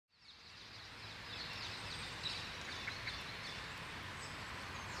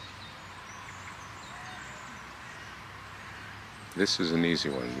this is an easy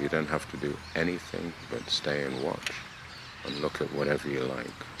one. You don't have to do anything but stay and watch and look at whatever you like.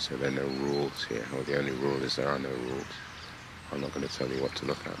 So there are no rules here, or the only rule is there are no rules. I'm not going to tell you what to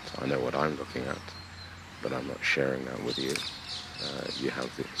look at. I know what I'm looking at, but I'm not sharing that with you. You have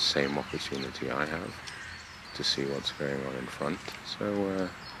the same opportunity I have to see what's going on in front. So,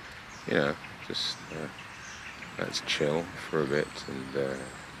 just let's chill for a bit and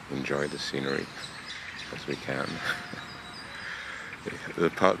enjoy the scenery as we can. The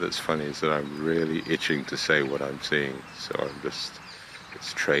part that's funny is that I'm really itching to say what I'm seeing, so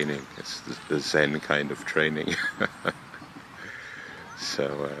it's training. It's the Zen kind of training.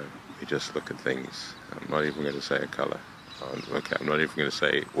 So we just look at things. I'm not even going to say a colour. Okay, I'm not even going to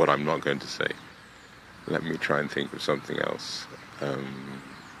say what I'm not going to say. Let me try and think of something else.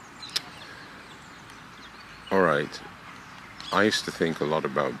 Alright, I used to think a lot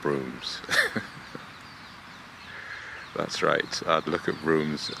about brooms. That's right, I'd look at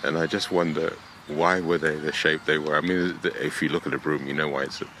brooms and I just wonder, why were they the shape they were? I mean, if you look at a broom, you know why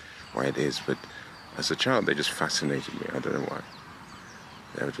it is, but as a child they just fascinated me. I don't know why.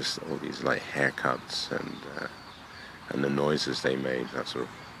 There were just all these like haircuts and the noises they made, that sort of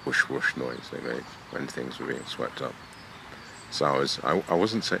whoosh whoosh noise they made when things were being swept up. So I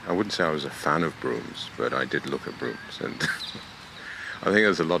wouldn't say I was a fan of brooms, but I did look at brooms, and I think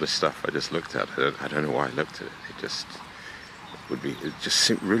there's a lot of stuff I just looked at. I don't know why I looked at it.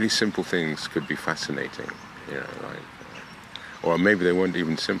 Really simple things could be fascinating, or maybe they weren't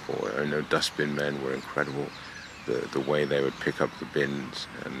even simple. I know dustbin men were incredible. The way they would pick up the bins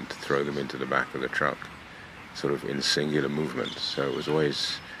and throw them into the back of the truck, sort of in singular movement. So it was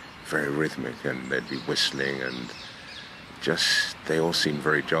always very rhythmic, and they'd be whistling, and they all seemed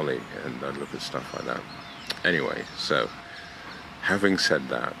very jolly, and I'd look at stuff like that. Anyway, so having said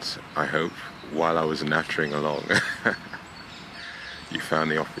that, I hope while I was nattering along, you found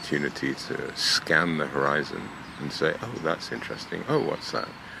the opportunity to scan the horizon and say, oh, that's interesting. Oh, what's that?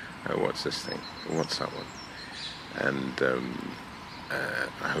 Oh, what's this thing? What's that one? And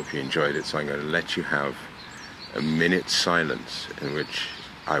I hope you enjoyed it, so I'm going to let you have a minute's silence in which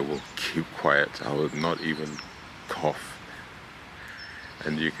I will keep quiet. I will not even cough,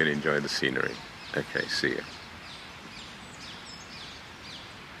 and you can enjoy the scenery. Okay, see you.